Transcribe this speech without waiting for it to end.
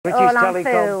British all on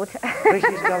Telecom. food. British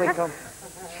Telecom.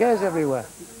 Shares everywhere.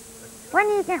 When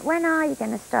are you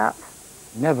going to stop?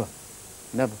 Never.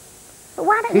 Never. But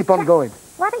why don't Keep on going.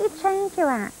 Why don't you change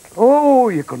your act? Oh,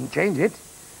 you couldn't change it.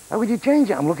 How would you change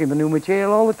it? I'm looking for new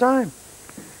material all the time.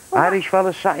 Well, Irish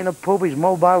fella sat in a pub, his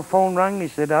mobile phone rang, he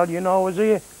said, "How do you know I was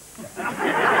here?" You know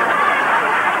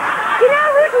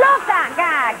who'd love that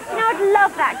gag? You know who'd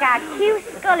love that gag? Hugh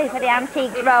Scully for the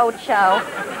Antiques Roadshow.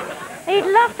 He'd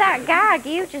love that gag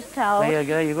you just told.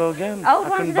 There you go again. Old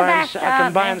ones are the best, I can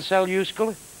aren't buy they? and sell you,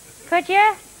 Scully. Could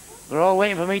you? They're all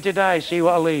waiting for me to die, see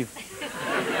what I leave.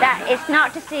 It's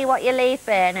not to see what you leave,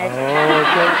 Bernard. Oh,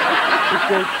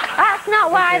 okay. That's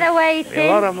not why they're waiting.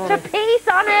 A lot of money. To peace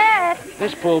on earth.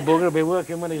 This poor bugger will be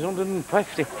working when he's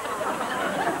 150.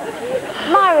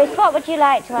 Morris, what would you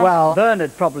like to ask? Well,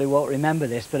 Bernard probably won't remember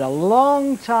this, but a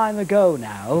long time ago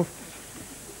now,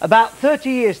 about 30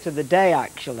 years to the day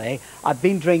actually, I'd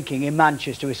been drinking in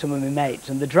Manchester with some of my mates,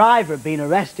 and the driver had been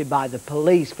arrested by the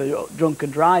police for drunken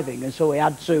driving, and so we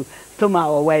had to thumb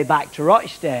our way back to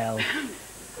Rochdale.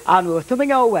 And we were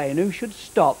thumbing our way, and who should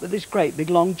stop with this great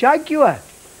big long Jaguar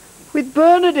with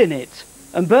Bernard in it.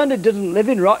 And Bernard doesn't live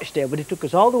in Rochdale, but he took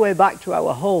us all the way back to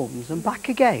our homes and back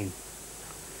again.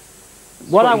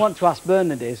 What I want to ask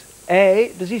Bernard is,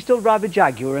 A, does he still drive a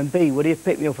Jaguar, and B, would he have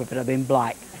picked me up if it had been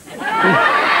black?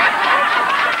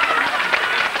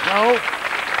 No.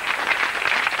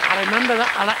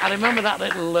 I remember that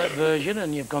little version,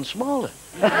 and you've gone smaller.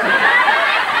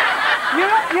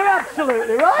 You're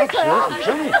absolutely right. Absolutely, I'm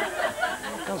telling you.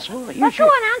 Gone smaller. Well, go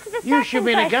on, answer the second You should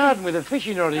be in a question. garden with a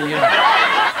fishing rod in your hand.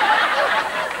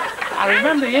 I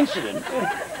remember the incident.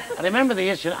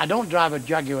 I don't drive a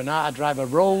Jaguar now, I drive a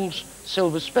Rolls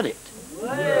Silver Spirit.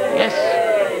 Yes.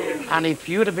 And if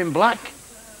you'd have been black,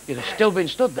 you'd have still been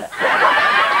stood there.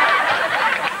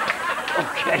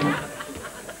 Okay.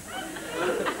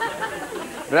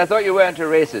 But I thought you weren't a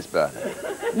racist,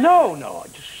 Bernard. No,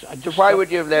 I just Why would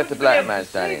you have left a black man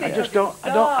standing I there?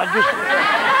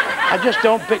 just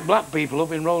don't pick black people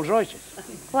up in Rolls Royces.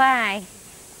 Why?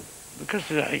 Because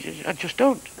I just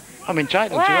don't. I'm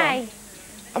entitled to Why? it.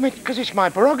 I mean, because it's my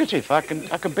prerogative. I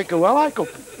can pick who I like up.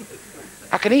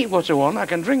 I can eat what I want, I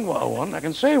can drink what I want, I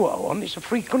can say what I want. It's a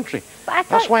free country. But I thought...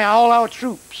 That's why all our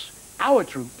troops,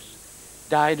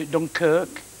 died at Dunkirk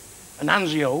and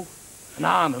Anzio and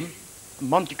Arnhem and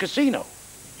Monte Cassino.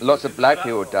 Lots of black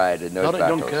people died in those Not at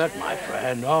battles. Dunkirk, my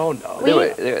friend. No, no.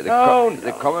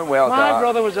 The Commonwealth My Army.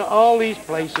 brother was at all these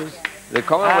places. The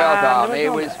Commonwealth there Army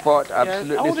was no- was fought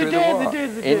absolutely Oh, they through did, the war. they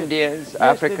did. Indians, Yes,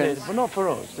 Africans. they did, but not for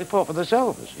us. They fought for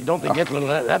themselves. You don't think Hitler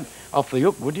let them off the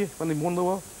hook, would you, when they won the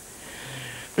war?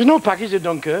 There's no package at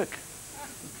Dunkirk.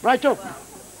 Right up.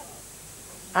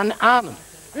 And Arnhem.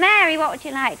 Mary, what would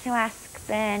you like to ask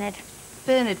Bernard?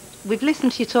 Bernard, we've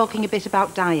listened to you talking a bit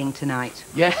about dying tonight.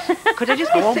 Yes. Could I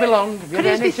just I won't be long. If you Could I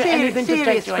have just be anything to take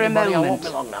serious to for a anybody, I won't moment? be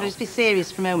long now. Could I just be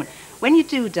serious for a moment? When you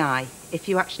do die, if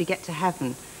you actually get to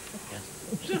heaven,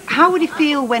 how would you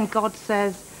feel when God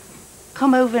says,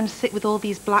 "Come over and sit with all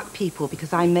these black people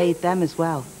because I made them as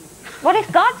well"? What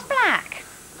if God's black?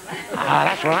 Ah,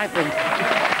 that's what I think.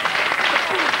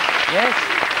 Yes.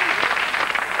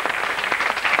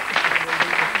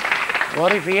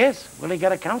 What if he is? Will he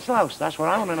get a council house? That's what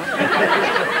I want to know.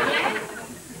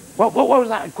 What was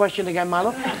that question again, my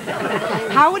love?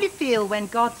 How would you feel when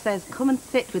God says, "Come and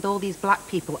sit with all these black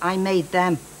people, I made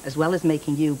them," as well as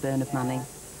making you, Bernard Manning?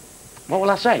 What will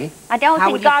I say? I don't How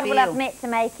think would you God will feel? admit to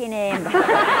making him.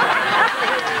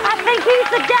 I think he's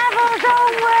the devil's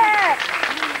own work.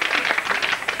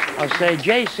 I'll say,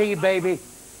 JC, baby,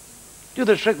 do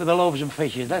the trick with the loaves and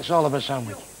fishes. Let's all have a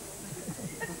sandwich.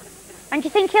 And do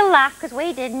you think he'll laugh? Because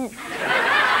we didn't.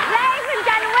 Ladies and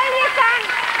gentlemen, will you thank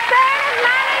Bernard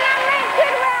Manning and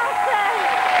Richard Wilson?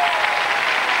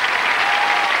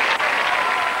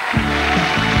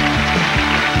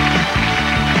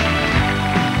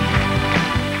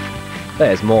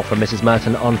 There's more from Mrs.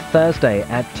 Merton on Thursday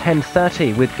at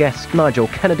 10:30 with guests Nigel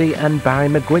Kennedy and Barry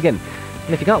McGuigan.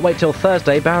 And if you can't wait till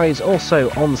Thursday, Barry's also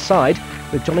on side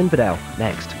with John Infidel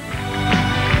next.